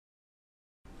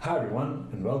Hi everyone,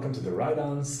 and welcome to the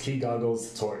RideOn Ski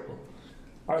Goggles tutorial.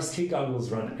 Our ski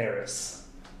goggles run Eris,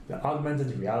 the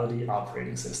Augmented Reality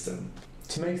Operating System.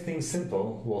 To make things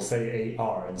simple, we'll say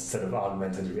AR instead of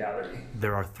Augmented Reality.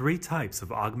 There are three types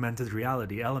of augmented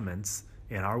reality elements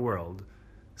in our world: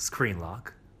 screen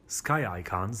lock, sky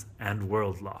icons, and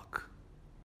world lock.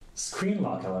 Screen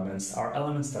lock elements are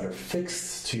elements that are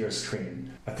fixed to your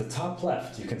screen. At the top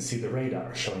left, you can see the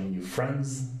radar showing you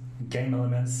friends, game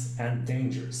elements, and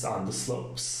dangers on the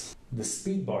slopes. The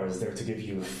speed bar is there to give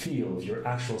you a feel of your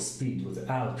actual speed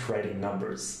without writing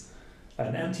numbers.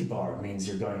 An empty bar means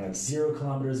you're going at 0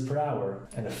 kilometers per hour,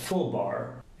 and a full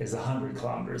bar is 100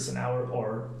 kilometers an hour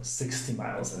or 60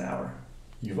 miles an hour.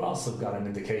 You've also got an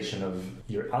indication of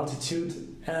your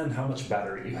altitude and how much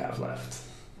battery you have left.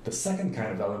 The second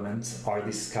kind of element are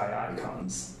the sky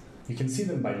icons. You can see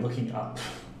them by looking up.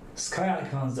 Sky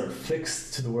icons are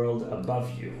fixed to the world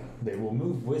above you. They will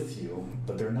move with you,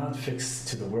 but they're not fixed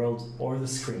to the world or the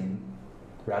screen,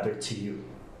 rather to you.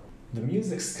 The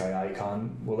music sky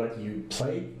icon will let you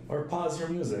play or pause your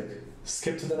music,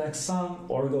 skip to the next song,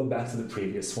 or go back to the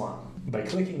previous one. By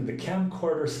clicking the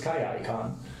camcorder sky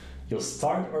icon, you'll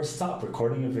start or stop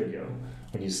recording a video.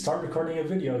 When you start recording a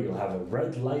video, you'll have a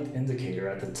red light indicator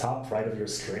at the top right of your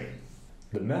screen.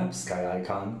 The map sky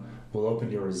icon will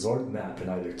open your resort map in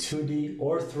either 2D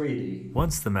or 3D.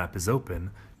 Once the map is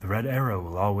open, the red arrow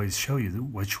will always show you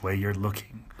which way you're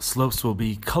looking. Slopes will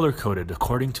be color-coded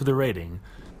according to the rating.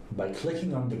 By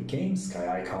clicking on the game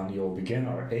sky icon, you'll begin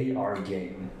our AR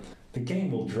game. The game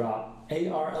will drop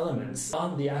AR elements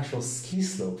on the actual ski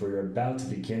slope where you're about to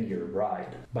begin your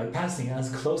ride. By passing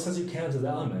as close as you can to the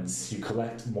elements, you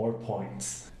collect more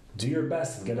points. Do your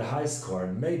best and get a high score,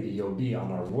 and maybe you'll be on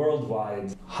our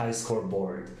worldwide high score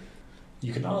board.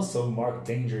 You can also mark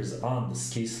dangers on the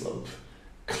ski slope.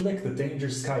 Click the danger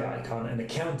sky icon and a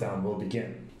countdown will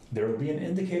begin. There will be an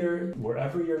indicator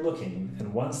wherever you're looking,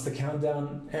 and once the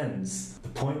countdown ends, the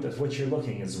point at which you're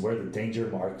looking is where the danger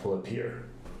mark will appear.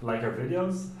 Like our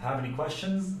videos? Have any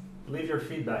questions? Leave your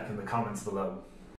feedback in the comments below.